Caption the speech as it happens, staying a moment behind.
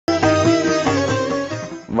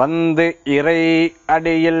வந்து இறை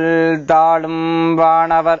அடியில் தாழும்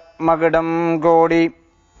வானவர் மகுடம் கோடி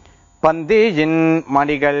பந்தியின்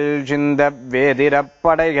மணிகள் சிந்த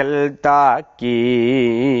வேதிரப்படைகள் தாக்கி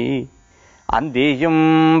அந்தியும்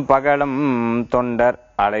பகலும் தொண்டர்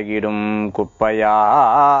அழகிடும்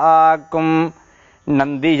குப்பையாக்கும்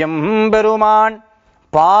நந்தியம் பெருமான்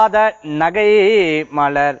பாத நகை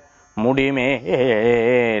மலர்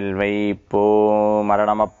முடிமேல் வைப்போ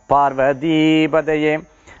மரணம பார்வதீபதையே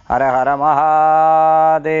ஹரஹர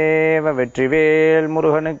மகாதேவ வெற்றிவேல்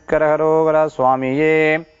முருகனுக்கு ஹரோகர சுவாமியே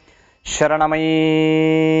சரணமையப்பா.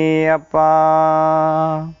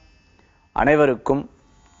 அனைவருக்கும்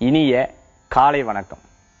இனிய காலை வணக்கம்.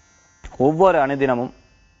 ஒவ்வொரு அனுதினமும்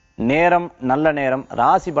நேரம் நல்ல நேரம்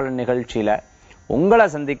ராசி பலன் நிகழ்ச்சியில உங்களை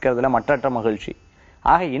சந்திக்கிறதுல மற்றற்ற மகிழ்ச்சி.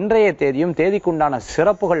 ஆக இன்றைய தேதியும் தேதிக்குண்டான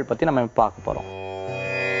சிறப்புகள் பத்தி நம்ம பார்க்க போறோம்.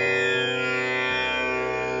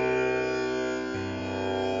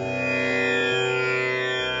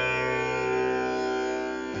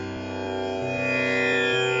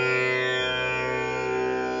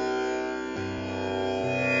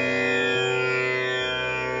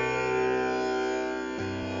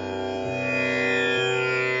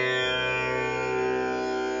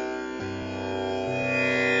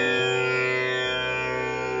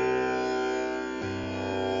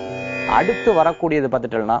 அடுத்து வரக்கூடியது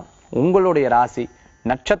பார்த்துட்டோம்னா உங்களுடைய ராசி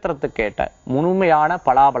நட்சத்திரத்துக்கு ஏற்ற முழுமையான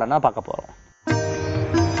பலாபலனை பார்க்க போறோம்.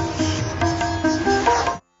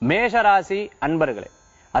 மேஷ ராசி அன்பர்களே,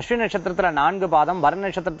 அஸ்வினி நட்சத்திரத்துல 4 பாதம், வர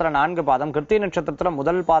நட்சத்திரத்துல 4 பாதம், கிருத்திகை நட்சத்திரத்துல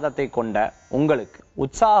முதல் பாதத்தை கொண்ட உங்களுக்கு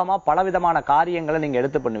உற்சாகமா பலவிதமான காரியங்களை நீங்க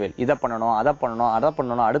எடுத்து பண்ணுவீங்க. இதை பண்ணணும், அதை பண்ணணும், அதை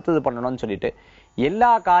பண்ணணும், அடுத்தது பண்ணணும்னு சொல்லிட்டு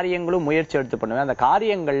எல்லா காரியங்களும் முயற்சி எடுத்து பண்ணுவேன். அந்த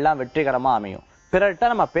காரியங்கள்லாம் வெற்றிகரமா அமையும்.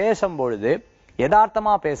 பிறர்கிட்ட நம்ம பேசும்பொழுது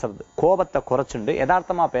யதார்த்தமா பேசுறது, கோபத்தை குறைச்சுண்டு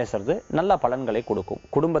யதார்த்தமா பேசுறது நல்ல பலன்களை கொடுக்கும்.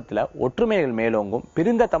 குடும்பத்துல ஒற்றுமைகள் மேலோங்கும்.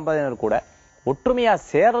 பிரிந்த தம்பதியினர் கூட ஒற்றுமையா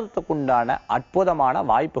சேர்றதுக்குண்டான அற்புதமான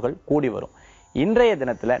வாய்ப்புகள் கூடி வரும். இன்றைய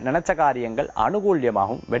தினத்துல நினைச்ச காரியங்கள்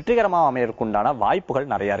அனுகூல்யமாகவும் வெற்றிகரமாக அமையறதுக்குண்டான வாய்ப்புகள்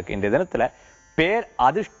நிறைய இருக்கு. இன்றைய தினத்துல பேர்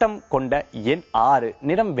அதிர்ஷ்டம் கொண்ட எண் 6,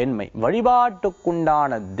 நிறம் வெண்மை.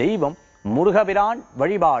 வழிபாட்டுக்குண்டான தெய்வம் முருகபிரான்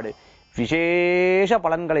வழிபாடு விசேஷ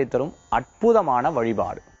பலன்களை தரும் அற்புதமான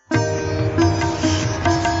வழிபாடு.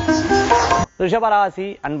 ரிஷபராசி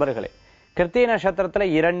அன்பர்களே, கிருத்திகை நட்சத்திரத்துல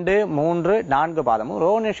 2, 3, 4 பாதமும்,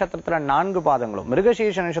 ரோஹிணி நட்சத்திரத்துல 4 பாதங்களும்,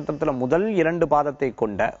 மிருகசீர்ஷ நட்சத்திரத்துல முதல் 2 பாதத்தை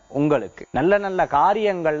கொண்ட உங்களுக்கு நல்ல நல்ல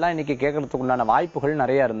காரியங்கள்லாம் இன்னைக்கு கேட்கறதுக்கு உண்டான வாய்ப்புகள்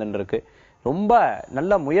நிறைய இருந்துட்டு இருக்கு. ரொம்ப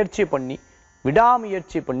நல்ல முயற்சி பண்ணி,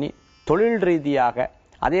 விடாமுயற்சி பண்ணி, தொழில் ரீதியாக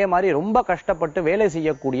அதே மாதிரி ரொம்ப கஷ்டப்பட்டு வேலை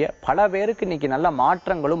செய்யக்கூடிய பல பேருக்கு இன்னைக்கு நல்ல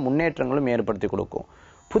மாற்றங்களும் முன்னேற்றங்களும் ஏற்படுத்தி கொடுக்கும்.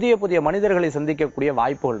 புதிய புதிய மனிதர்களை சந்திக்கக்கூடிய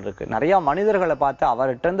வாய்ப்புகள் இருக்கு. நிறைய மனிதர்களை பார்த்து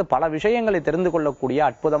அவர்கிட்ட இருந்து பல விஷயங்களை தெரிந்து கொள்ளக்கூடிய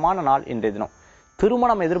அற்புதமான நாள் இன்றைய தினம்.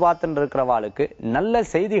 திருமணம் எதிர்பார்த்துட்டு இருக்கிறவாளுக்கு நல்ல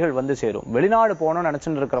செய்திகள் வந்து சேரும். வெளிநாடு போகணும்னு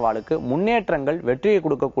நினைச்சுட்டு இருக்கிறவாளுக்கு முன்னேற்றங்கள் வெற்றியை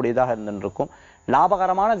கொடுக்கக்கூடியதாக இருந்துருக்கும்.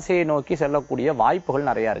 லாபகரமான திசையை நோக்கி செல்லக்கூடிய வாய்ப்புகள்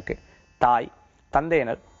நிறைய இருக்கு. தாய்,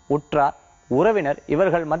 தந்தையினர், உற்றார், உறவினர்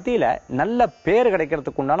இவர்கள் மத்தியில நல்ல பேர்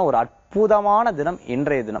கிடைக்கிறதுக்கு உண்டான ஒரு அற்புதமான தினம்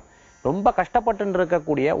இன்றைய தினம். ரொம்ப கஷ்டப்பட்டு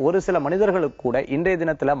இருக்கக்கூடிய ஒரு சில மனிதர்களுக்கு கூட இன்றைய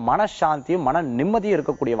தினத்துல மனசாந்தியும் மன நிம்மதியும்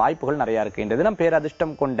இருக்கக்கூடிய வாய்ப்புகள் நிறைய இருக்கு. இன்றைய தினம்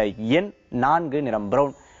பேரதிர்ஷ்டம் கொண்ட எண் 4, நிறம்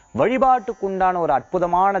பிரவுன். வழிபாட்டுக்குண்டான ஒரு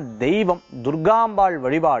அற்புதமான தெய்வம் துர்காம்பாள்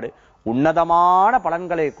வழிபாடு உன்னதமான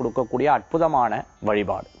பலன்களை கொடுக்கக்கூடிய அற்புதமான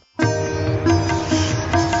வழிபாடு.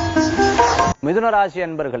 மிதுன ராசி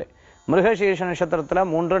அன்பர்களே, மிருகசீர்ஷ நட்சத்திரத்துல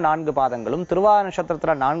 3, 4 பாதங்களும், திருவாதிரை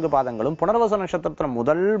நட்சத்திரத்துல 4 பாதங்களும், புனர்வசு நட்சத்திரத்துல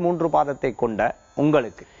முதல் 3 பாதத்தை கொண்ட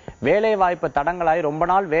உங்களுக்கு வேலை வாய்ப்பு தடங்களாய் ரொம்ப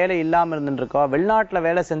நாள் வேலை இல்லாம இருந்துட்டு இருக்கவா, வெளிநாட்டுல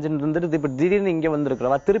வேலை செஞ்சுட்டு இருந்துட்டு இப்ப திடீர்னு இங்க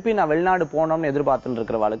வந்திருக்கிறவா, திருப்பி நான் வெளிநாடு போனோம்னு எதிர்பார்த்துட்டு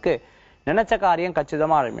இருக்கிறவாளுக்கு நினைச்ச காரியம்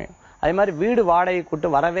கச்சிதமா அமையும். அதே மாதிரி வீடு வாடகை கூட்டு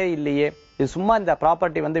வரவே இல்லையே, இது சும்மா இந்த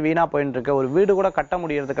ப்ராப்பர்ட்டி வந்து வீணா போயிட்டு இருக்கு, ஒரு வீடு கூட கட்ட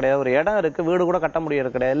முடியறது கிடையாது, ஒரு இடம் இருக்கு வீடு கூட கட்ட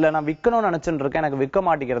முடியறது கிடையாது, இல்ல நான் விற்கணும்னு நினைச்சுட்டு இருக்கேன் எனக்கு விற்க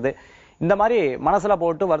மாட்டேங்கிறது, இந்த மாதிரி மனசுல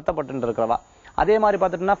போட்டு வருத்தப்பட்டு இருக்கிறவா. அதே மாதிரி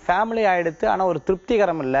பார்த்துட்டோம்னா ஃபேமிலி ஆயிடுத்து, ஆனா ஒரு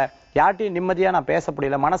திருப்திகரம் இல்லை, யார்ட்டையும் நிம்மதியா நான் பேச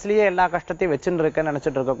முடியல, மனசுலயே எல்லா கஷ்டத்தையும் வச்சுட்டு இருக்கேன்னு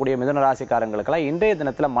நினைச்சிட்டு இருக்கக்கூடிய மிதுன ராசிக்காரங்களுக்கெல்லாம் இன்றைய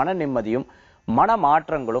தினத்துல மன நிம்மதியும் மன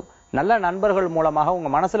மாற்றங்களும் நல்ல நண்பர்கள் மூலமாக உங்க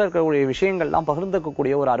மனசுல இருக்கக்கூடிய விஷயங்கள்லாம்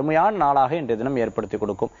பகிர்ந்துக்கக்கூடிய ஒரு அருமையான நாளாக இன்றைய தினம் ஏற்படுத்தி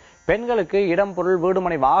கொடுக்கும். பெண்களுக்கு இடம், பொருள்,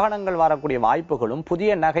 வீடுமனை, வாகனங்கள் வரக்கூடிய வாய்ப்புகளும்,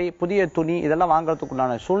 புதிய நகை, புதிய துணி இதெல்லாம்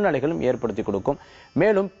வாங்கறதுக்குண்டான சூழ்நிலைகளும் ஏற்படுத்தி கொடுக்கும்.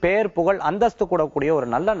 மேலும் பேர், புகழ், அந்தஸ்து கூடக்கூடிய ஒரு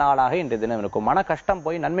நல்ல நாளாக இன்றைய தினம் இருக்கும். மன கஷ்டம்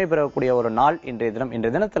போய் நன்மை பெறக்கூடிய ஒரு நாள் இன்றைய தினம்.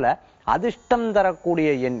 இன்றைய தினத்துல அதிர்ஷ்டம் தரக்கூடிய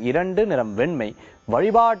எண் 2, நிறம் வெண்மை.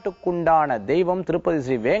 வழிபாட்டுக்குண்டான தெய்வம் திருப்பதி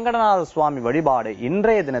ஸ்ரீ வேங்கடநாத சுவாமி வழிபாடு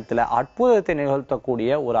இன்றைய தினத்துல அற்புதத்தை நிகழ்த்தக்கூடிய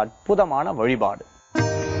ஒரு அற்புதமான வழிபாடு.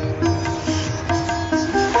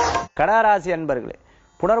 கடகராசி அன்பர்களே,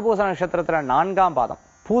 புனர்பூச நட்சத்திரத்துல 4ஆம் பாதம்,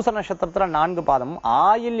 பூச நட்சத்திரத்துல 4 பாதமும்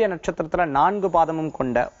ஆயில்ய நட்சத்திரத்துல 4 பாதமும்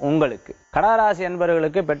கொண்ட உங்களுக்கு கடகராசி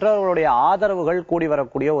அன்பர்களுக்கு பெற்றோர்களுடைய ஆதரவுகள் கூடி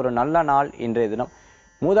வரக்கூடிய ஒரு நல்ல நாள் இன்றைய தினம்.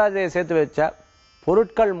 மூதாதையை சேர்த்து வச்ச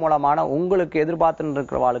பொருட்கள் மூலமான உங்களுக்கு எதிர்பார்த்துன்னு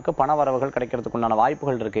இருக்கிறவாளுக்கு பண வரவுகள் கிடைக்கிறதுக்கு உண்டான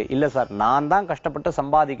வாய்ப்புகள் இருக்கு. இல்ல சார், நான் தான் கஷ்டப்பட்டு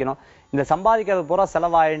சம்பாதிக்கணும், இந்த சம்பாதிக்கிறது பூரா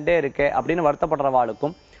செலவாயிட்டே இருக்கே அப்படின்னு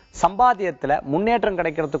வருத்தப்படுறவாளுக்கும் சம்பாத்தியத்துல முன்னேற்றம்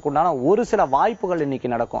கிடைக்கிறதுக்கு உண்டான ஒரு சில வாய்ப்புகள் இன்னைக்கு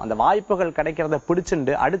நடக்கும். அந்த வாய்ப்புகள் கிடைக்கிறத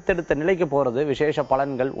பிடிச்சிட்டு அடுத்தடுத்த நிலைக்கு போறது விசேஷ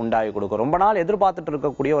பலன்கள் உண்டாகி கொடுக்கும். ரொம்ப நாள் எதிர்பார்த்துட்டு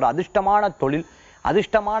இருக்கக்கூடிய ஒரு அதிர்ஷ்டமான தொழில்,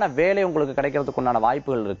 அதிர்ஷ்டமான வேலை உங்களுக்கு கிடைக்கிறதுக்கு உண்டான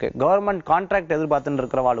வாய்ப்புகள் இருக்கு. கவர்மெண்ட் கான்ட்ராக்ட் எதிர்பார்த்துட்டு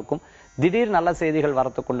இருக்கிறவாளுக்கும் திடீர் நல்ல செய்திகள்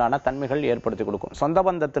வரத்துக்குண்டான தன்மைகள் ஏற்படுத்தி கொடுக்கும். சொந்த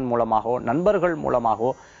பந்தத்தின் மூலமாகவோ, நண்பர்கள்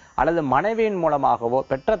மூலமாகவோ, அல்லது மனைவியின் மூலமாகவோ,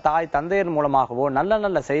 பெற்ற தாய் தந்தையர் மூலமாகவோ நல்ல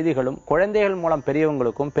நல்ல செய்திகளும், குழந்தைகள் மூலம்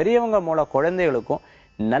பெரியவங்களுக்கும், பெரியவங்க மூலம் குழந்தைகளுக்கும்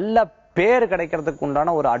நல்ல பேர் கிடைக்கிறதுக்கு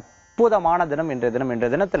உண்டான ஒரு அற்புதமான தினம் இன்றைய தினம்.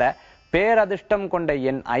 இன்றைய தினத்துல பேரதிர்ஷ்டம் கொண்ட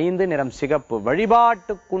எண் 5, நிறம் சிகப்பு.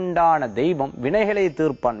 வழிபாட்டுக்குண்டான தெய்வம் வினைகளை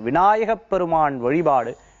தீர்ப்பான் விநாயகப் பெருமான்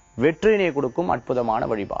வழிபாடு வெற்றியினை கொடுக்கும் அற்புதமான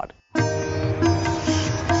வழிபாடு.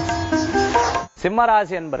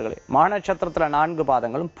 சிம்மராசி அன்பர்களே, மக நட்சத்திரத்துல 4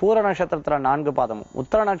 பாதங்களும், பூர நட்சத்திரத்துல 4 பாதமும்,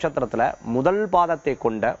 உத்தர நட்சத்திரத்துல முதல் பாதத்தை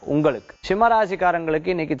கொண்ட உங்களுக்கு சிம்மராசிக்காரங்களுக்கு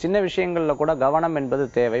இன்னைக்கு சின்ன விஷயங்கள்ல கூட கவனம் என்பது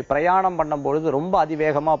தேவை. பிரயாணம் பண்ணும் பொழுது ரொம்ப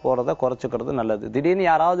அதிவேகமா போறதை குறைச்சுக்கிறது நல்லது. திடீர்னு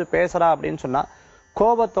யாராவது பேசுறா அப்படின்னு சொன்னா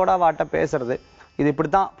கோபத்தோட வாட்ட பேசுறது, இது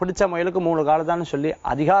இப்படித்தான், பிடிச்ச முயலுக்கு 3 காலதான்னு சொல்லி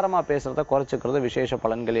அதிகாரமா பேசுறதை குறைச்சுக்கிறது விசேஷ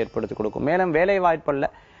பலன்கள் ஏற்படுத்தி கொடுக்கும். மேலும் வேலை வாய்ப்புல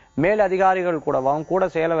மேல் அதிகாரிகள் கூடவாகவும் கூட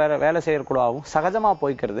வேலை செய்யக்கூடாவும் சகஜமா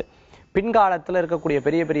போய்க்கிறது பின்காலத்துல இருக்கக்கூடிய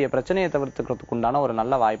பெரிய பெரிய பிரச்சனையை தவிர்த்துக்கிறதுக்கு உண்டான ஒரு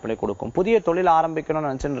நல்ல வாய்ப்புகளை கொடுக்கும். புதிய தொழில் ஆரம்பிக்கணும்னு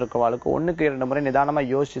நினைச்சுட்டு இருக்கிறவாளுக்கு 1க்கு 2 முறை நிதானமா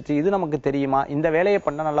யோசிச்சு, இது நமக்கு தெரியுமா, இந்த வேலையை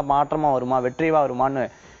பண்ண நல்ல மாற்றமா வருமா, வெற்றிவா வருமானு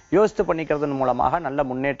யோசித்து பண்ணிக்கிறதன் மூலமாக நல்ல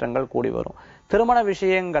முன்னேற்றங்கள் கூடி வரும். திருமண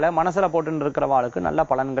விஷயங்களை மனசுல போட்டு இருக்கிறவாளுக்கு நல்ல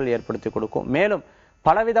பலன்கள் ஏற்படுத்தி கொடுக்கும். மேலும்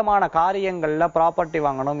பலவிதமான காரியங்கள்ல ப்ராப்பர்ட்டி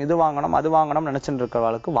வாங்கணும், இது வாங்கணும், அது வாங்கணும் நினைச்சுட்டு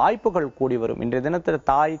இருக்கிறவாளுக்கு வாய்ப்புகள் கூடி வரும். இன்றைய தினத்துல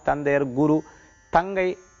தாய் தந்தையர், குரு, தங்கை,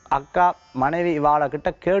 அக்கா, மனைவி இவாள கிட்ட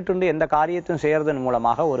கேட்டுண்டு எந்த காரியத்தையும் செய்யறதன்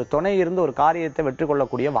மூலமாக ஒரு துணை இருந்து ஒரு காரியத்தை வெற்றி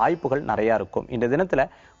கொள்ளக்கூடிய வாய்ப்புகள் நிறைய இருக்கும். இந்த தினத்துல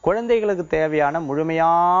குழந்தைகளுக்கு தேவையான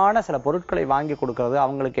முழுமையான சில பொருட்களை வாங்கி கொடுக்கிறது,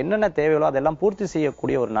 அவங்களுக்கு என்னென்ன தேவைகளோ அதெல்லாம் பூர்த்தி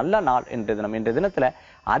செய்யக்கூடிய ஒரு நல்ல நாள் இன்றைய தினம். இன்றைய தினத்துல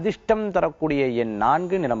அதிர்ஷ்டம் தரக்கூடிய எண்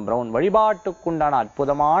 4, நிறம் பிரவுன். வழிபாட்டுக்குண்டான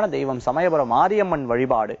அற்புதமான தெய்வம் சமயபுரம் மாரியம்மன்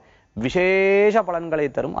வழிபாடு விசேஷ பலன்களை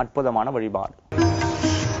தரும் அற்புதமான வழிபாடு.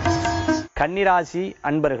 கன்னிராசி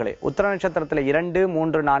அன்பர்களே, உத்தர நட்சத்திரத்துல 2,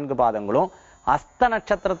 3, 4 பாதங்களும், அஸ்த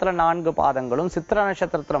நட்சத்திரத்துல 4 பாதங்களும், சித்திர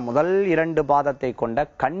நட்சத்திரத்துல முதல் 2 பாதத்தை கொண்ட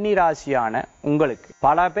கன்னிராசியான உங்களுக்கு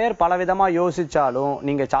பல பேர் பலவிதமா யோசிச்சாலும்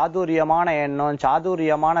நீங்க சாதுரியமான எண்ணம்,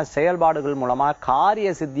 சாதுரியமான செயல்பாடுகள் மூலமா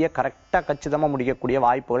காரிய சித்தியை கரெக்டா கச்சிதமா முடிக்கக்கூடிய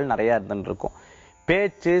வாய்ப்புகள் நிறைய இருந்துருக்கும்.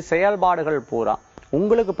 பேச்சு செயல்பாடுகள் பூரா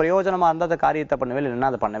உங்களுக்கு பிரயோஜனமா இருந்த அந்த காரியத்தை பண்ணுவேன், இல்லைன்னா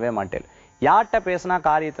அதை பண்ணவே மாட்டேன். யார்கிட்ட பேசினா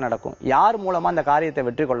காரியத்தை நடக்கும், யார் மூலமா அந்த காரியத்தை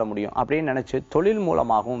வெற்றி கொள்ள முடியும் அப்படின்னு நினைச்சு தொழில்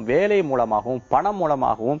மூலமாகவும், வேலை மூலமாகவும், பணம்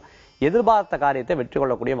மூலமாகவும் எதிர்பார்த்த காரியத்தை வெற்றி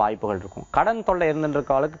கொள்ளக்கூடிய வாய்ப்புகள் இருக்கும். கடன் தொல்லை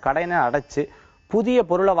இருந்துருக்கவளுக்கு கடனை அடைச்சு புதிய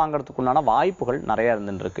பொருளை வாங்குறதுக்குண்டான வாய்ப்புகள் நிறைய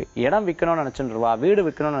இருந்துருக்கு. இடம் விற்கணும்னு நினைச்சுருவா, வீடு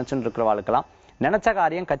விற்கணும்னு நினைச்சுட்டு இருக்கிறவாளுக்கெல்லாம் நினைச்ச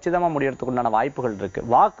காரியம் கச்சிதமா முடியறதுக்குண்டான வாய்ப்புகள் இருக்கு.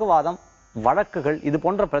 வாக்குவாதம், வழக்குகள் இது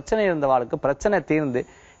போன்ற பிரச்சனை இருந்தவாளுக்கு பிரச்சனை தீர்ந்து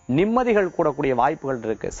நிம்மதிகள் கூடக்கூடிய வாய்ப்புகள்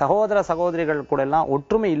இருக்கு. சகோதர சகோதரிகள் கூட எல்லாம்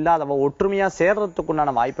ஒற்றுமை இல்லாதவ ஒற்றுமையா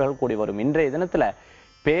சேர்றதுக்குண்டான வாய்ப்புகள் கூடி வரும். இன்றைய தினத்துல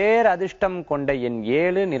பேரதிர்ஷ்டம் கொண்ட எண்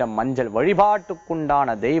 7, நிறம் மஞ்சள்.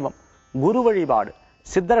 வழிபாட்டுக்குண்டான தெய்வம் குரு வழிபாடு,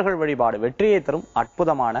 சித்தர்கள் வழிபாடு வெற்றியை தரும்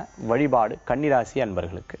அற்புதமான வழிபாடு கன்னிராசி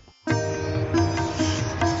அன்பர்களுக்கு.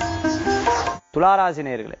 துளாராசி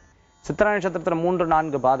நேயர்களே, சித்திர நட்சத்திரத்துல 3,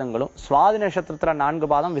 4 பாதங்களும், சுவாதி நட்சத்திரத்துல 4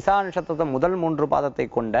 பாதம், விசாக நட்சத்திரத்துல முதல் 3 பாதத்தை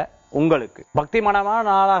கொண்ட உங்களுக்கு பக்தி மனமான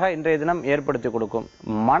நாளாக இன்றைய தினம் ஏற்படுத்தி கொடுக்கும்.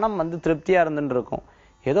 மனம் திருப்தியா இருந்துட்டு இருக்கும்.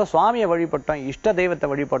 ஏதோ சுவாமியை வழிபட்டோம், இஷ்ட தெய்வத்தை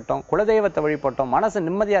வழிபட்டோம், குலதெய்வத்தை வழிபட்டோம், மனசு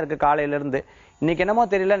நிம்மதியா இருக்கு. காலையில இருந்து இன்னைக்கு என்னமோ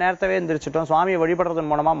தெரியல, நேரத்தவே எந்திரிச்சிட்டோம், சுவாமியை வழிபடுறதன்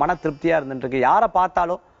மூலமா மன திருப்தியா இருந்துட்டு இருக்கு. யாரை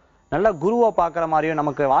பார்த்தாலும் நல்ல குருவை பார்க்குற மாதிரியும்,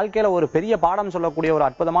 நமக்கு வாழ்க்கையில ஒரு பெரிய பாடம் சொல்லக்கூடிய ஒரு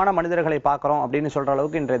அற்புதமான மனிதர்களை பார்க்கிறோம் அப்படின்னு சொல்ற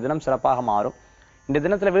அளவுக்கு இன்றைய தினம் சிறப்பாக மாறும். இந்த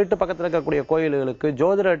தினத்துல வீட்டு பக்கத்துல இருக்கக்கூடிய கோயில்களுக்கு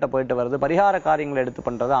ஜோதிடர்கிட்ட போயிட்டு வருது, பரிகார காரியங்களை எடுத்து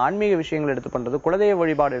பண்றது, ஆன்மீக விஷயங்கள் எடுத்து பண்றது, குலதெய்வ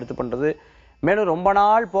வழிபாடு எடுத்து பண்றது, மேலும் ரொம்ப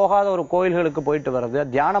நாள் போகாத ஒரு கோயில்களுக்கு போயிட்டு வருது,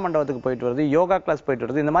 தியான மண்டபத்துக்கு போயிட்டு வருது, யோகா கிளாஸ் போயிட்டு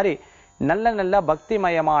வருது, இந்த மாதிரி நல்ல நல்ல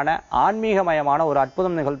பக்திமயமான ஆன்மீகமயமான ஒரு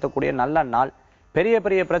அற்புதம் நிகழ்த்தக்கூடிய நல்ல நாள். பெரிய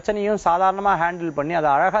பெரிய பிரச்சனையும் சாதாரணமா ஹேண்டில் பண்ணி அதை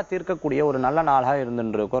அழகா தீர்க்கக்கூடிய ஒரு நல்ல நாளாக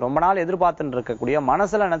இருந்துட்டு இருக்கும். ரொம்ப நாள் எதிர்பார்த்துட்டு இருக்கக்கூடிய,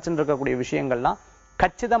 மனசுல நினைச்சுட்டு இருக்கக்கூடிய விஷயங்கள்லாம்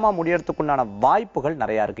கச்சிதமா முடியறதுக்குண்டான வாய்ப்புகள்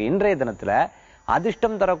நிறைய இருக்கு. இன்றைய தினத்துல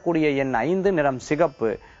அதிர்ஷ்டம் தரக்கூடிய எண் 5, நிறம் சிகப்பு.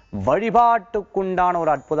 வழிபாட்டுக்குண்டான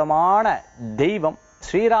ஒரு அற்புதமான தெய்வம்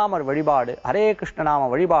ஸ்ரீராமர் வழிபாடு, ஹரே கிருஷ்ணநாம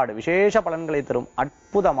வழிபாடு விசேஷ பலன்களை தரும்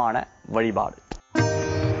அற்புதமான வழிபாடு.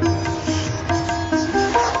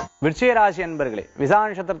 விருச்சிக ராசி அன்பர்களே, விசாக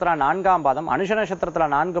நட்சத்திரத்துல 4ஆம் பாதம், அனுஷ நட்சத்திரத்துல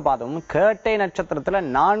 4 பாதமும், கேட்டை நட்சத்திரத்துல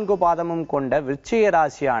 4 பாதமும் கொண்ட விருச்சிக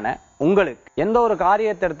ராசியான உங்களுக்கு எந்த ஒரு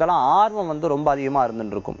காரியத்தை எடுத்தாலும் ஆர்வம் ரொம்ப அதிகமா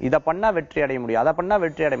இருந்துட்டு இருக்கும். இதை பண்ணா வெற்றி அடைய முடியும், அதை பண்ணா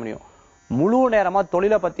வெற்றி அடைய முடியும். முழு நேரமா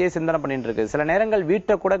தொழிலை பத்தியே சிந்தனை பண்ணிட்டு இருக்கு. சில நேரங்கள்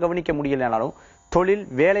வீட்டை கூட கவனிக்க முடியலனாலும் தொழில்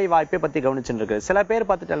வேலை வாய்ப்பை பத்தி கவனிச்சுட்டு இருக்கு. சில பேர்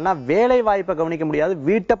பார்த்துட்டேன்னா வேலை வாய்ப்பை கவனிக்க முடியாது,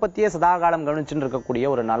 வீட்டை பத்தியே சதாகாலம் கவனிச்சுட்டு இருக்கக்கூடிய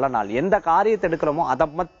ஒரு நல்ல நாள். எந்த காரியத்தை எடுக்கிறோமோ அதை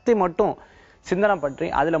பத்தி மட்டும் சிந்தனை பற்றி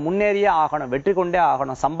அதுல முன்னேறியே ஆகணும், வெற்றி கொண்டே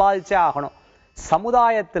ஆகணும், சம்பாதிச்சே ஆகணும்,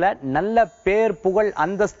 சமுதாயத்துல நல்ல பேர் புகழ்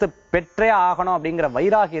அந்தஸ்து பெற்றே ஆகணும் அப்படிங்கிற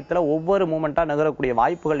வைராகியத்துல ஒவ்வொரு மூமெண்டா நகரக்கூடிய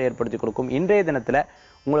வாய்ப்புகள் ஏற்படுத்தி கொடுக்கும். இன்றைய தினத்துல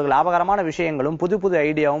உங்களுக்கு லாபகரமான விஷயங்களும் புது புது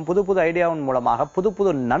ஐடியாவும் மூலமாக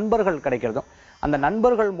புது நண்பர்கள் கிடைக்கிறதும், அந்த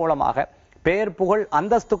நண்பர்கள் மூலமாக பேர் புகழ்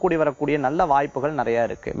அந்தஸ்து கூடி வரக்கூடிய நல்ல வாய்ப்புகள் நிறைய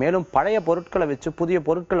இருக்கு. மேலும் பழைய பொருட்களை வச்சு புதிய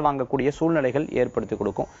பொருட்கள் வாங்கக்கூடிய சூழ்நிலைகள் ஏற்படுத்தி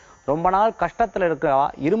கொடுக்கும். ரொம்ப நாள் கஷ்டத்துல இருக்கிறவா,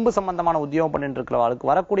 இரும்பு சம்பந்தமான உத்தியோகம் பண்ணிட்டு இருக்கிறவாளுக்கு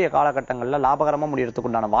வரக்கூடிய காலகட்டங்கள்ல லாபகரமா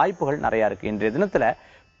முடியறதுக்குண்டான வாய்ப்புகள் நிறைய இருக்கு. இன்றைய தினத்துல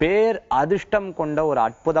பேர் அதிர்ஷ்டம் கொண்ட ஒரு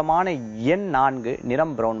அற்புதமான எண் 4,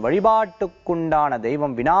 நிறம் பிரவுன். வழிபாட்டுக்குண்டான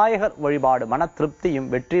தெய்வம் விநாயகர் வழிபாடு மன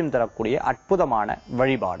திருப்தியும் வெற்றியும் தரக்கூடிய அற்புதமான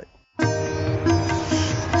வழிபாடு.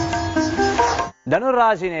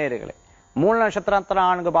 தனுராசி நேயர்களே, மூல நட்சத்திரத்துல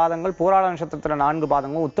 4 பாதங்கள், பூராட நட்சத்திரத்துல 4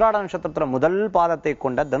 பாதங்கள், உத்திராட நட்சத்திரத்துல முதல் பாதத்தை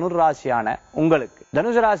கொண்ட தனுராசியான உங்களுக்கு,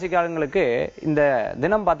 தனுசு ராசிக்காரங்களுக்கு இந்த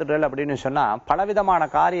தினம் பார்த்துட்டு அப்படின்னு சொன்னா பலவிதமான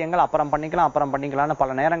காரியங்கள் அப்புறம் பண்ணிக்கலாம்னு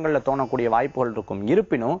பல நேரங்கள்ல தோணக்கூடிய வாய்ப்புகள் இருக்கும்.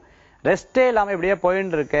 இருப்பினும் ரெஸ்டே இல்லாம இப்படியே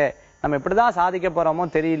போயிட்டு இருக்கு, நம்ம இப்படிதான் சாதிக்க போறோமோ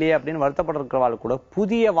தெரியலையே அப்படின்னு வருத்தப்பட்டிருக்கிறவாள் கூட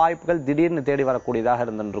புதிய வாய்ப்புகள் திடீர்னு தேடி வரக்கூடியதாக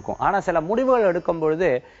இருந்துட்டு இருக்கும். ஆனா சில முடிவுகள் எடுக்கும் பொழுது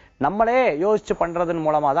நம்மளே யோசிச்சு பண்றதன்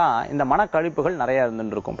மூலமா தான் இந்த மனக்கழிப்புகள் நிறைய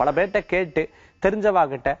இருந்துட்டு இருக்கும். பல பேர்கிட்ட கேட்டு தெரிஞ்சவா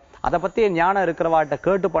கிட்ட அதை பத்தி ஞானம் இருக்கிறவாட்ட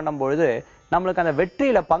கேட்டு பண்ணும் பொழுது நம்மளுக்கு அந்த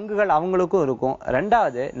வெற்றியில பங்குகள் அவங்களுக்கும் இருக்கும்.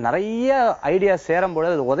 ரெண்டாவது, நிறைய ஐடியா சேரும்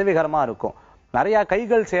பொழுது அது உதவிகரமா இருக்கும். நிறைய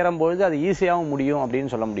கைகள் சேரும் பொழுது அது ஈஸியாகவும் முடியும்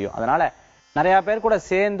அப்படின்னு சொல்ல முடியும். அதனால நிறைய பேர் கூட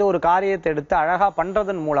சேர்ந்து ஒரு காரியத்தை எடுத்து அழகா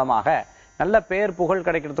பண்றதன் மூலமாக நல்ல பேர் புகழ்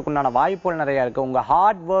கிடைக்கிறதுக்குண்டான வாய்ப்புகள் நிறைய இருக்கு. உங்க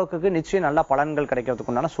ஹார்ட் ஒர்க்குக்கு நிச்சயம் நல்ல பலன்கள்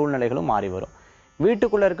கிடைக்கிறதுக்குண்டான சூழ்நிலைகளும் மாறி வரும்.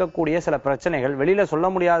 வீட்டுக்குள்ள இருக்கக்கூடிய சில பிரச்சனைகள், வெளியில சொல்ல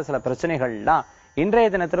முடியாத சில பிரச்சனைகள்லாம் இன்றைய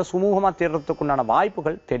தினத்துல சுமூகமா தீர்றதுக்குண்டான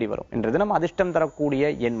வாய்ப்புகள் தேடி வரும். இன்றைய தினம் அதிர்ஷ்டம்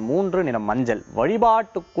தரக்கூடிய எண் 3, நிறம் மஞ்சள்.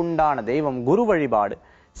 வழிபாட்டுக்குண்டான தெய்வம் குரு வழிபாடு,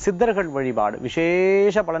 சித்தர்கள் வழிபாடு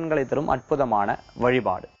விசேஷ பலன்களை தரும் அற்புதமான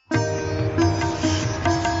வழிபாடு.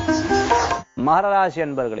 மகர ராசி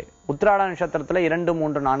அன்பர்களே, உத்திராட நட்சத்திரத்துல 2,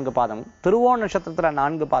 3, 4 பாதமும், திருவோண நட்சத்திரத்துல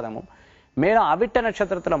 4 பாதமும், மேலும் அவிட்ட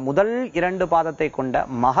நட்சத்திரத்துல முதல் 2 பாதத்தை கொண்ட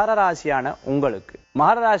மகர ராசியான உங்களுக்கு,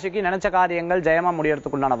 மகர ராசிக்கு நினைச்ச காரியங்கள் ஜெயமா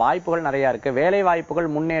முடியறதுக்குண்டான வாய்ப்புகள் நிறைய இருக்கு. வேலை வாய்ப்புகள்,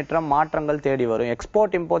 முன்னேற்றம், மாற்றங்கள் தேடி வரும்.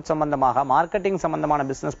 எக்ஸ்போர்ட் இம்போர்ட் சம்பந்தமாக மார்க்கெட்டிங் சம்பந்தமான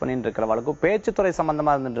பிசினஸ் பண்ணிட்டு இருக்கிறவளுக்கும், பேச்சுத்துறை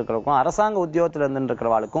சம்பந்தமா இருந்துட்டு இருக்கிறவங்களுக்கும், அரசாங்க உத்தியோகத்துல இருந்துட்டு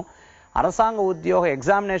இருக்கிறவளுக்கும், அரசாங்க உத்தியோக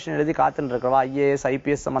எக்ஸாமினேஷன் எழுதி காத்துட்டு இருக்கிறவா, IAS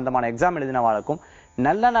IPS சம்பந்தமான எக்ஸாம் எழுதினவாளுக்கும்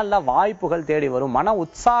நல்ல நல்ல வாய்ப்புகள் தேடி வரும். மன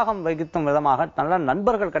உற்சாகம் வகிக்கும் விதமாக நல்ல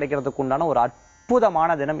நண்பர்கள் கிடைக்கிறதுக்கு உண்டான ஒரு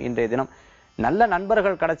அற்புதமான தினம் இன்றைய தினம். நல்ல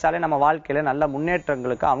நண்பர்கள் கிடைச்சாலே நம்ம வாழ்க்கையில நல்ல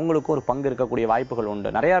முன்னேற்றங்களுக்கு அவங்களுக்கு ஒரு பங்கு இருக்கக்கூடிய வாய்ப்புகள்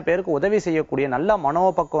உண்டு. நிறைய பேருக்கு உதவி செய்யக்கூடிய நல்ல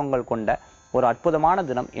மனோபக்குவங்கள் கொண்ட ஒரு அற்புதமான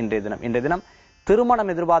தினம் இன்றைய தினம். இன்றைய தினம்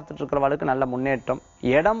திருமணம் எதிர்பார்த்துட்டு இருக்கிறவளுக்கு நல்ல முன்னேற்றம்,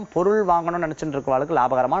 இடம் பொருள் வாங்கணும்னு நினைச்சிட்டு இருக்கிறவளுக்கு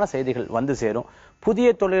லாபகரமான செய்திகள் வந்து சேரும். புதிய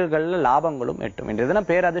தொழில்கள்ல லாபங்களும் எட்டும். இன்றைய தினம்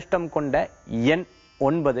பேரதிர்ஷ்டம் கொண்ட எண்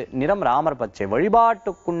 9, நிறம் ராமர் பச்சை.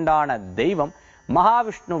 வழிபாட்டுக்குண்டான தெய்வம்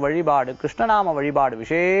மகாவிஷ்ணு வழிபாடு, கிருஷ்ணநாம வழிபாடு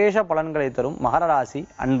விசேஷ பலன்களை தரும் மகர ராசி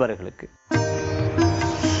அன்பர்களுக்கு.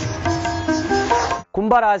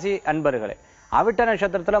 கும்பராசி அன்பர்களே, அவிட்ட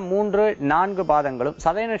நட்சத்திரத்துல 3, 4 பாதங்களும்,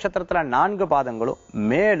 சதய நட்சத்திரத்துல 4 பாதங்களும்,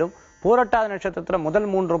 மேலும் பூரட்டாத நட்சத்திரத்துல முதல்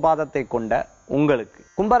 3 பாதத்தை கொண்ட உங்களுக்கு,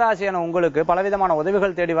 கும்பராசியான உங்களுக்கு பலவிதமான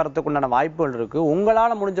உதவிகள் தேடி வரத்துக்குண்டான வாய்ப்புகள் இருக்கு.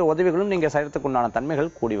 உங்களால முடிஞ்ச உதவிகளும் நீங்க செய்யறதுக்குண்டான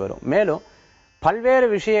தன்மைகள் கூடி வரும். மேலும் பல்வேறு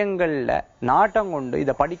விஷயங்கள்ல நாட்டம் கொண்டு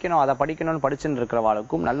இதை படிக்கணும் அதை படிக்கணும்னு படிச்சுட்டு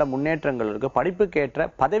இருக்கிறவாளுக்கும் நல்ல முன்னேற்றங்கள் இருக்கு. படிப்புக்கேற்ற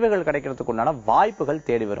பதவிகள் கிடைக்கிறதுக்கு உண்டான வாய்ப்புகள்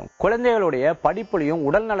தேடி வரும். குழந்தைகளுடைய படிப்புலையும்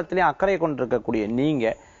உடல் நலத்திலையும் அக்கறை கொண்டிருக்கக்கூடிய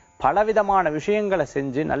நீங்க பலவிதமான விஷயங்களை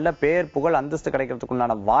செஞ்சு நல்ல பேர் புகழ் அந்தஸ்து கிடைக்கிறதுக்கு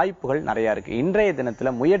உண்டான வாய்ப்புகள் நிறைய இருக்கு. இன்றைய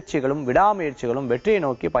தினத்துல முயற்சிகளும் விடாமுயற்சிகளும் வெற்றியை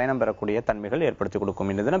நோக்கி பயணம் பெறக்கூடிய தன்மைகள் ஏற்படுத்தி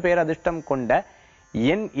கொடுக்கும். இந்த தினம் பேரதிர்ஷ்டம் கொண்ட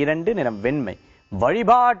எண் 2, நிறம் வெண்மை.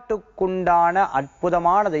 வழிபாட்டுக்குண்டான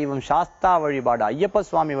அற்புதமான தெய்வம் சாஸ்தா வழிபாடு, ஐயப்ப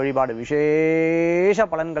சுவாமி வழிபாடு விசேஷ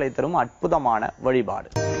பலன்களை தரும் அற்புதமான வழிபாடு.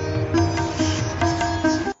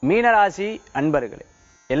 மீனராசி அன்பர்களே,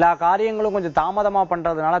 எல்லா காரியங்களும் கொஞ்சம் தாமதமா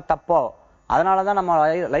பண்றதுனால தப்போ, அதனாலதான் நம்ம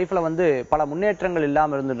லைஃப்ல பல முன்னேற்றங்கள்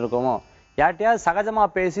இல்லாம இருந்துட்டு இருக்கோமோ, யார்ட்டையாவது சகஜமா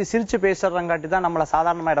பேசி சிரிச்சு பேசுறங்காட்டி தான் நம்மள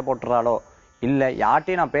சாதாரணமா இட போட்டுறாளோ, இல்ல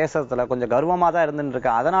யார்ட்டையும் நான் பேசுறதுல கொஞ்சம் கர்வமா தான் இருந்துட்டு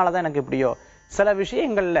இருக்கேன் அதனாலதான் எனக்கு இப்படியோ, சில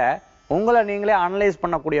விஷயங்கள்ல உங்களை நீங்களே அனலைஸ்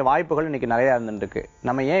பண்ணக்கூடிய வாய்ப்புகள் இன்னைக்கு நிறைய இருந்துருக்கு.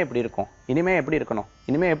 நம்ம ஏன் இப்படி இருக்கோம், இனிமே எப்படி இருக்கணும்,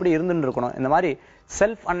 இனிமே எப்படி இருந்துட்டு இருக்கணும், இந்த மாதிரி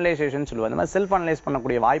செல்ஃப் அனலைசேஷன் சொல்லுவாங்க. இந்த மாதிரி செல்ஃப் அனலைஸ்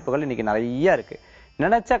பண்ணக்கூடிய வாய்ப்புகள் இன்னைக்கு நிறைய இருக்கு.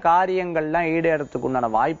 நினைச்ச காரியங்கள்லாம் ஈடேறதுக்கு உண்டான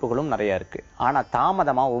வாய்ப்புகளும் நிறைய இருக்கு. ஆனா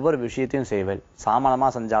தாமதமா ஒவ்வொரு விஷயத்தையும் செய்வேன். சாமலமா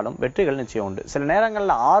செஞ்சாலும் வெற்றிகள் நிச்சயம் உண்டு. சில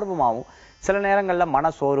நேரங்கள்ல ஆர்வமாகவும் சில நேரங்கள்ல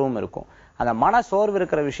மன சோர்வும் இருக்கும். அந்த மன சோர்வு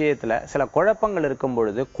இருக்கிற விஷயத்துல சில குழப்பங்கள் இருக்கும்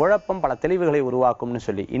பொழுது குழப்பம் பல தெளிவுகளை உருவாக்கும்னு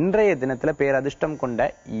சொல்லி இன்றைய தினத்துல பேரதிர்ஷ்டம் கொண்ட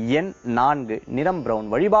எண் 4, நிறம் பிரவுன்.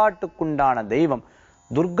 வழிபாட்டுக்குண்டான தெய்வம்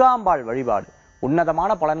துர்காம்பாள் வழிபாடு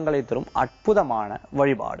உன்னதமான பலன்களை தரும் அற்புதமான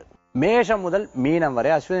வழிபாடு. மேஷம் முதல் மீனம்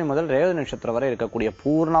வரை, அஸ்வினி முதல் ரேவதி நட்சத்திரம் வரை இருக்கக்கூடிய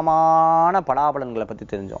பூர்ணமான பலாபலன்களை பத்தி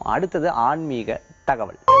தெரிஞ்சோம். அடுத்தது ஆன்மீக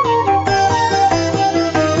தகவல்.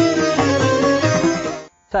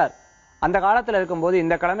 சார், அந்த காலத்துல இருக்கும்போது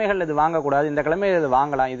இந்த கிழமைகள் இது வாங்கக்கூடாது, இந்த கிழமைகள் இது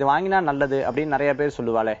வாங்கலாம், இது வாங்கினா நல்லது அப்படின்னு நிறைய பேர்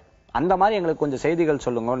சொல்லுவாளே, அந்த மாதிரி எங்களுக்கு கொஞ்சம் செய்திகள்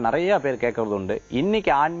சொல்லுங்க. நிறைய பேர் கேட்கறது உண்டு.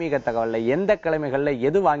 இன்னைக்கு ஆன்மீக தகவல்ல எந்த கிழமைகள்ல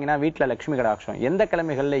எது வாங்கினா வீட்டுல லட்சுமி கடாட்சம், எந்த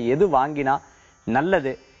கிழமைகள்ல எது வாங்கினா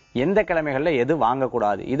நல்லது, எந்த கிழமைகள்ல எது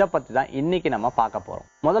வாங்கக்கூடாது, இதை பத்தி தான் இன்னைக்கு நம்ம பார்க்க போறோம்.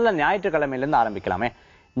 முதல்ல ஞாயிற்றுக்கிழமையில இருந்து ஆரம்பிக்கலாமே.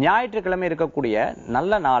 ஞாயிற்றுக்கிழமை இருக்கக்கூடிய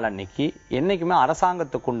நல்ல நாள் அன்னைக்கு என்னைக்குமே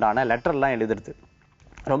அரசாங்கத்துக்கு உண்டான லெட்டர்லாம் எழுதுறது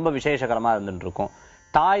ரொம்ப விசேஷகரமா இருந்துட்டு இருக்கும்.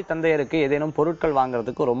 தாய் தந்தையருக்கு ஏதேனும் பொருட்கள்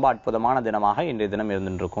வாங்குறதுக்கு ரொம்ப அற்புதமான தினமாக இன்றைய தினம்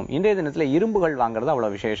இருந்துட்டு இருக்கும். இன்றைய தினத்துல இரும்புகள் வாங்குறது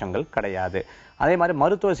அவ்வளவு விசேஷங்கள் கிடையாது. அதே மாதிரி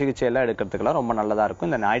மருத்துவ சிகிச்சை எல்லாம் எடுக்கிறதுக்கெல்லாம் ரொம்ப நல்லதா இருக்கும்.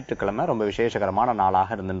 இந்த ஞாயிற்றுக்கிழமை ரொம்ப விசேஷகரமான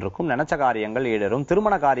நாளாக இருந்துட்டு இருக்கும். நினைச்ச காரியங்கள் ஈடேறும்.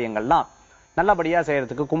 திருமண காரியங்கள்லாம் நல்லபடியா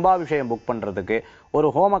செய்யறதுக்கு, கும்பாபிஷேகம் புக் பண்றதுக்கு, ஒரு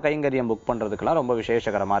ஹோம கைங்கரியம் புக் பண்றதுக்கெல்லாம் ரொம்ப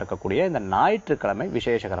விசேஷகரமா இருக்கக்கூடிய இந்த ஞாயிற்றுக்கிழமை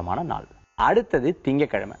விசேஷகரமான நாள். அடுத்தது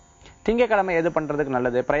திங்கட்கிழமை. திங்கட்கிழமை எது பண்றதுக்கு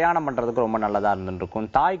நல்லது, பிரயாணம் பண்றதுக்கு ரொம்ப நல்லதா இருந்துருக்கும்.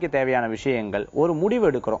 தாய்க்கு தேவையான விஷயங்கள், ஒரு முடிவு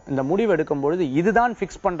எடுக்கிறோம். இந்த முடிவு எடுக்கும் பொழுது இதுதான்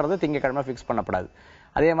பிக்ஸ் பண்றது திங்கட்கிழமை பிக்ஸ் பண்ணப்படாது.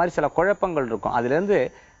 அதே மாதிரி சில குழப்பங்கள் இருக்கும். அதுல இருந்து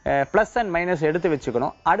பிளஸ் அண்ட் மைனஸ் எடுத்து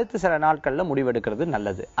வச்சுக்கணும். அடுத்து சில நாட்கள்ல முடிவெடுக்கிறது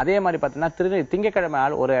நல்லது. அதே மாதிரி பார்த்தீங்கன்னா திங்கட்கிழமை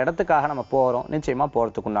நாள் ஒரு இடத்துக்காக நம்ம போறோம், நிச்சயமா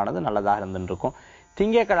போறதுக்கு உண்டானது நல்லதாக இருந்துட்டு இருக்கும்.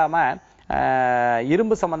 திங்கட்கிழமை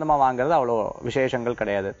இரும்பு சம்பந்தமா வாங்குறது அவ்வளோ விசேஷங்கள்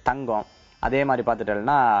கிடையாது. தங்கம், அதே மாதிரி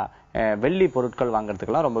பார்த்துட்டோம்னா வெள்ளி பொருட்கள்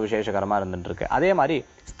வாங்குறதுக்கெல்லாம் ரொம்ப விசேஷகரமா இருந்துட்டு இருக்கு. அதே மாதிரி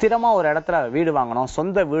ஸ்திரமா ஒரு இடத்துல வீடு வாங்கணும்,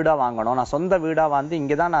 சொந்த வீடா வாங்கணும், நான் சொந்த வீடா வந்து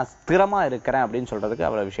இங்கதான் நான் ஸ்திரமா இருக்கிறேன் அப்படின்னு சொல்றதுக்கு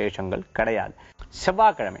அவ்வளவு விசேஷங்கள் கிடையாது.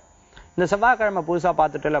 செவ்வாய்க்கிழமை. இந்த செவ்வாய்க்கிழமை புதுசா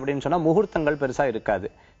பார்த்துட்டல் அப்படின்னு சொன்னா முகூர்த்தங்கள் பெருசா இருக்காது.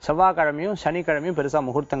 செவ்வாய்க்கிழமையும் சனிக்கிழமையும் பெருசா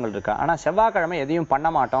முகூர்த்தங்கள் இருக்கா. ஆனா செவ்வாய்க்கிழமை எதையும் பண்ண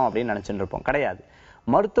மாட்டோம் அப்படின்னு நினைச்சுட்டு இருப்போம். கிடையாது.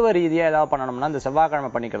 மருத்துவ ரீதியா ஏதாவது பண்ணணும்னா இந்த செவ்வாய்க்கிழமை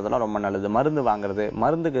பண்ணிக்கிறதுலாம் ரொம்ப நல்லது. மருந்து வாங்குறது,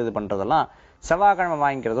 மருந்துக்கு இது பண்றதெல்லாம் செவ்வாய்க்கிழமை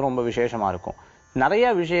வாங்கிக்கிறது ரொம்ப விசேஷமா இருக்கும். நிறைய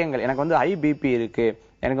விஷயங்கள், எனக்கு வந்து ஹை பிபி இருக்கு,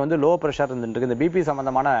 எனக்கு வந்து லோ ப்ரெஷர் இருந்துட்டு இருக்கு, இந்த பிபி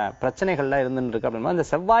சம்பந்தமான பிரச்சனைகள்லாம் இருந்துட்டு இருக்கு அப்படின்னா இந்த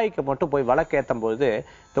செவ்வாய்க்கு மட்டும் போய் விளக்கேற்றும் போது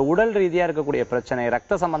இந்த உடல் ரீதியா இருக்கக்கூடிய பிரச்சனை,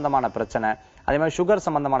 ரத்த சம்பந்தமான பிரச்சனை, அதே மாதிரி சுகர்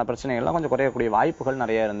சம்பந்தமான பிரச்சனைகள்லாம் கொஞ்சம் குறையக்கூடிய வாய்ப்புகள்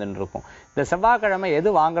நிறைய இருந்துட்டு இருக்கும். இந்த செவ்வாய்க்கிழமை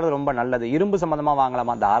எது வாங்குறது ரொம்ப நல்லது, இரும்பு சம்பந்தமா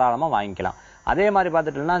வாங்கலாமா, தாராளமா வாங்கிக்கலாம். அதே மாதிரி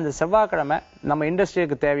பார்த்துட்டோம்னா இந்த செவ்வாய்க்கிழமை நம்ம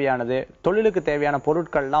இண்டஸ்ட்ரிக்கு தேவையானது, தொழிலுக்கு தேவையான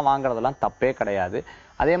பொருட்கள்லாம் வாங்குறதெல்லாம் தப்பே கிடையாது.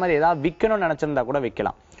 அதே மாதிரி ஏதாவது விற்கணும்னு நினைச்சிருந்தா கூட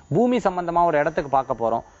விற்கலாம். பூமி சம்பந்தமா ஒரு இடத்துக்கு பார்க்க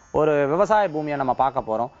போறோம், ஒரு விவசாய பூமியை நம்ம பார்க்க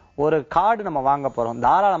போறோம், ஒரு காடு நம்ம வாங்க போறோம்,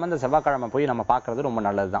 தாராளமா இந்த செவ்வாய்க்கிழமை போய் நம்ம பார்க்கறது ரொம்ப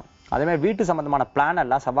நல்லதுதான். அதே மாதிரி வீட்டு சம்பந்தமான பிளான்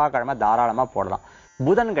எல்லாம் செவ்வாய்க்கிழமை தாராளமா போடலாம்.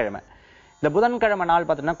 புதன்கிழமை. இந்த புதன்கிழமை நாள்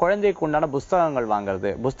பார்த்தீங்கன்னா குழந்தைக்கு உண்டான புஸ்தகங்கள்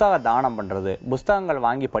வாங்குறது, புஸ்தக தானம் பண்றது, புஸ்தகங்கள்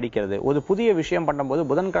வாங்கி படிக்கிறது, ஒரு புதிய விஷயம் பண்ணும்போது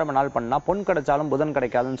புதன்கிழமை நாள் பண்ணா பொன் கிடைச்சாலும் புதன்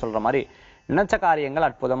கிடைக்காதுன்னு சொல்ற மாதிரி நினைச்ச காரியங்கள்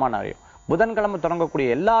அற்புதமா நிறையும். புதன்கிழமை தொடங்கக்கூடிய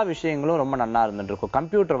எல்லா விஷயங்களும் ரொம்ப நல்லா இருந்துட்டு இருக்கும்.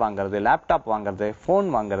 கம்ப்யூட்டர் வாங்குறது, லேப்டாப் வாங்குறது, போன்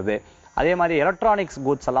வாங்குறது, அதே மாதிரி எலக்ட்ரானிக்ஸ்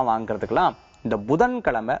கூட்ஸ் எல்லாம் வாங்குறதுக்கெல்லாம் இந்த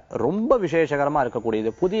புதன்கிழமை ரொம்ப விசேஷகரமா இருக்கக்கூடியது.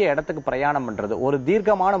 புதிய இடத்துக்கு பிரயாணம் பண்றது, ஒரு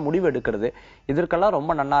தீர்க்கமான முடிவு எடுக்கிறது, இதற்கெல்லாம்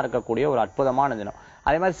ரொம்ப நல்லா இருக்கக்கூடிய ஒரு அற்புதமான தினம்.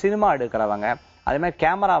 அதே மாதிரி சினிமா எடுக்கிறவங்க, அதே மாதிரி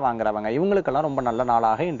கேமரா வாங்குறவங்க, இவங்களுக்கெல்லாம் ரொம்ப நல்ல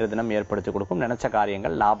நாளாக இன்றைய தினம் ஏற்படுத்தி கொடுக்கும். நினைச்ச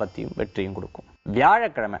காரியங்கள் லாபத்தையும் வெற்றியும் கொடுக்கும்.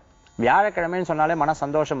 வியாழக்கிழமை. வியாழக்கிழமைன்னு சொன்னாலே மன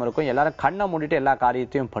சந்தோஷம் இருக்கும். எல்லாரும் கண்ணை மூடிட்டு எல்லா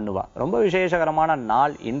காரியத்தையும் பண்ணுவா. ரொம்ப விசேஷகரமான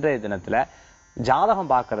நாள் இன்றைய தினத்துல. ஜாதகம்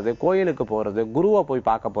பார்க்கறது, கோயிலுக்கு போறது, குருவை போய்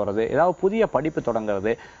பார்க்க போறது, ஏதாவது புதிய படிப்பு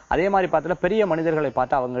தொடங்குறது, அதே மாதிரி பார்த்தா பெரிய மனிதர்களை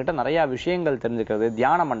பார்த்து அவங்ககிட்ட நிறைய விஷயங்கள் தெரிஞ்சுக்கிறது,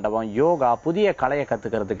 தியான மண்டபம், யோகா, புதிய கலையை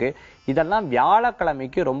கத்துக்கிறதுக்கு, இதெல்லாம்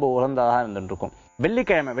வியாழக்கிழமைக்கு ரொம்ப உகந்ததாக இருந்துட்டு இருக்கும்.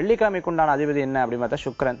 வெள்ளிக்கிழமை. வெள்ளிக்கிழமைக்கு உண்டான அதிபதி என்ன அப்படின்னு பார்த்தா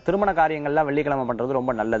சுக்கிரன். திருமண காரியங்கள்லாம் வெள்ளிக்கிழமை பண்றது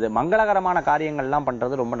ரொம்ப நல்லது. மங்களகரமான காரியங்கள்லாம்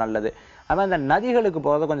பண்றது ரொம்ப நல்லது. அதே இந்த நதிகளுக்கு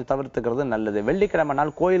போறதை கொஞ்சம் தவிர்த்துக்கிறது நல்லது. வெள்ளிக்கிழமை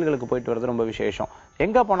நாள் கோயில்களுக்கு போயிட்டு வர்றது ரொம்ப விசேஷம்.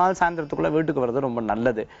 எங்க போனாலும் சாயந்தரத்துக்குள்ள வீட்டுக்கு வர்றது ரொம்ப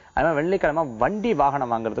நல்லது. அதே வெள்ளிக்கிழமை வண்டி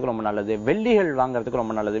வாகனம் வாங்குறதுக்கு ரொம்ப நல்லது. வெள்ளிகள் வாங்குறதுக்கு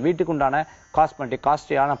ரொம்ப நல்லது. வீட்டுக்கு உண்டான காஸ்மெட்டிக்,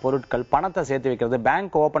 காஸ்ட்லியான பொருட்கள், பணத்தை சேர்த்து வைக்கிறது,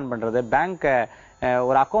 பேங்க் ஓபன் பண்றது, பேங்க்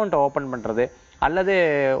ஒரு அக்கௌண்ட் ஓபன் பண்றது, அல்லது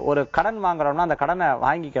ஒரு கடன் வாங்குறோம்னா அந்த கடனை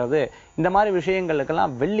வாங்கிக்கிறது, இந்த மாதிரி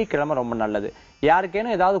விஷயங்களுக்கெல்லாம் வெள்ளிக்கிழமை ரொம்ப நல்லது.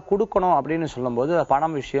 யாருக்கேனும் ஏதாவது கொடுக்கணும் அப்படின்னு சொல்லும்போது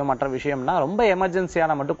பணம் விஷயம் மற்ற விஷயம்னா ரொம்ப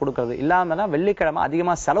எமர்ஜென்சியான மட்டும் கொடுக்கறது இல்லாம வெள்ளிக்கிழமை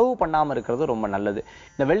அதிகமா செலவு பண்ணாம இருக்கிறது ரொம்ப நல்லது.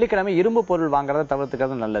 இந்த வெள்ளிக்கிழமை இரும்பு பொருள் வாங்குறத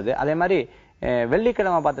தவிர்த்துக்கிறது நல்லது. அதே மாதிரி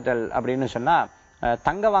வெள்ளிக்கிழமை பார்த்துட்டல் அப்படின்னு சொன்னா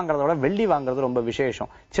தங்க வாங்குறத விட வெள்ளி வாங்குறது ரொம்ப விசேஷம்.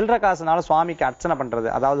 சில்லற காசுனால சுவாமிக்கு அர்ச்சனை பண்றது,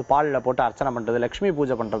 அதாவது பால்ல போட்டு அர்ச்சனை பண்றது, லட்சுமி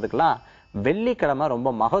பூஜை பண்றதுக்கெல்லாம் வெள்ளிக்கிழமை ரொம்ப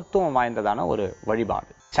மகத்துவம் வாய்ந்ததான ஒரு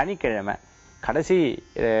வழிபாடு. சனிக்கிழமை கடைசி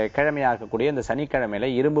கிழமையா இருக்கக்கூடிய இந்த சனிக்கிழமையில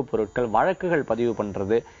இரும்பு பொருட்கள் வழக்குகள் பதிவு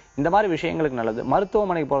பண்றது, இந்த மாதிரி விஷயங்களுக்கு நல்லது.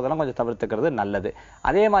 மருத்துவமனைக்கு போறதெல்லாம் கொஞ்சம் தவிர்த்துக்கிறது நல்லது.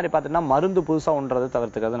 அதே மாதிரி பார்த்தீங்கன்னா மருந்து புதுசா ஒன்றது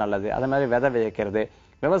தவிர்த்துக்கிறது நல்லது. அதே மாதிரி விதை விதைக்கிறது,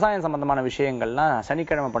 விவசாயம் சம்பந்தமான விஷயங்கள்லாம்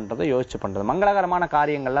சனிக்கிழமை பண்றதை யோசிச்சு பண்றது, மங்களகரமான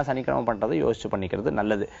காரியங்கள்லாம் சனிக்கிழமை பண்றதை யோசிச்சு பண்ணிக்கிறது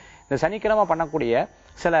நல்லது. இந்த சனிக்கிழமை பண்ணக்கூடிய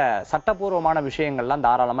சில சட்டப்பூர்வமான விஷயங்கள்லாம்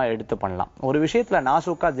தாராளமா எடுத்து பண்ணலாம். ஒரு விஷயத்துல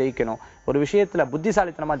நாசூக்கா ஜெயிக்கணும், ஒரு விஷயத்துல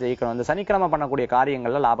புத்திசாலித்தனமா ஜெயிக்கணும், இந்த சனிக்கிழமை பண்ணக்கூடிய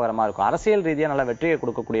காரியங்கள்ல லாபகரமா இருக்கும். அரசியல் ரீதியா நல்ல வெற்றியை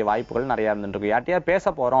கொடுக்கக்கூடிய வாய்ப்புகள் நிறைய இருந்துருக்கு. யார்ட்டையா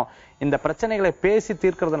பேச போறோம், இந்த பிரச்சனைகளை பேசி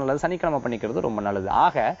தீர்க்கிறது நல்லது, சனிக்கிழமை பண்ணிக்கிறது ரொம்ப நல்லது.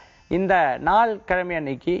 ஆக இந்த நாள் கிழமை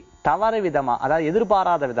அன்னைக்கு தவறு விதமா, அதாவது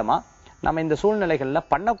எதிர்பாராத விதமா நம்ம இந்த சூழ்நிலைகள்ல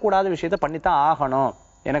பண்ணக்கூடாத விஷயத்த பண்ணித்தான் ஆகணும்,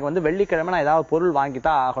 எனக்கு வெள்ளிக்கிழமை நான் ஏதாவது பொருள்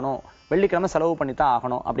வாங்கித்தான் ஆகணும், வெள்ளிக்கிழமை செலவு பண்ணித்தான்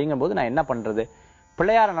ஆகணும் அப்படிங்கும்போது நான் என்ன பண்றது?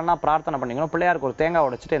 பிள்ளையார நல்லா பிரார்த்தனை பண்ணிக்கணும். பிள்ளையாருக்கு ஒரு தேங்காய்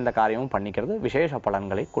உடைச்சிட்டு எந்த காரியமும் பண்ணிக்கிறது விசேஷ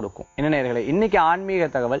பலன்களை கொடுக்கும். என்ன நேயர்களே, இன்னைக்கு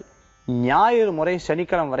ஆன்மீக தகவல் ஞாயிறு முறை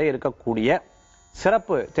சனிக்கிழமை வரை இருக்கக்கூடிய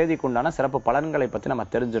சிறப்பு தேதிக்குண்டான சிறப்பு பலன்களை பத்தி நம்ம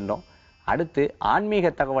தெரிஞ்சுட்டோம். அடுத்து ஆன்மீக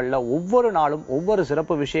தகவல்ல ஒவ்வொரு நாளும் ஒவ்வொரு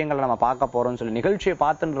சிறப்பு விஷயங்களை நம்ம பார்க்க போறோம்னு சொல்லி நிகழ்ச்சியை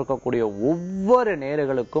பார்த்துட்டு இருக்கக்கூடிய ஒவ்வொரு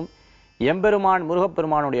நேயர்களுக்கும் எம்பெருமான்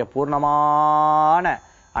முருகப்பெருமானுடைய பூர்ணமான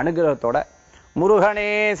அனுகிரகத்தோட முருகனே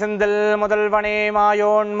செந்தில் முதல்வனே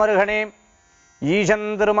மாயோன் மருகனே ஈசன்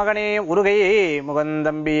திருமகனே உருகையே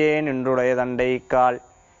முகந்தம்பியே நின்றுடைய தண்டை கால்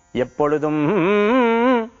எப்பொழுதும்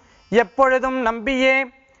எப்பொழுதும் நம்பியே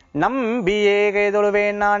நம்பியே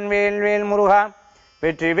கைதொழுவேன் நான் வேல் வேல் முருகா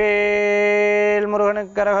வெற்றிவேல்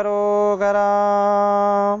முருகனுக்கு கரகரோகரா.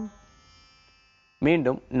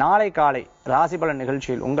 மீண்டும் நாளை காலை ராசி பலன்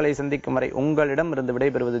நிகழ்ச்சியில் உங்களை சந்திக்கும் வரை உங்களிடம் இருந்து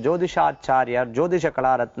விடைபெறுவது ஜோதிஷாச்சாரியார் ஜோதிஷ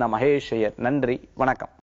கலாரத்ன மகேஷ் ஐயர். நன்றி,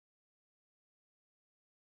 வணக்கம்.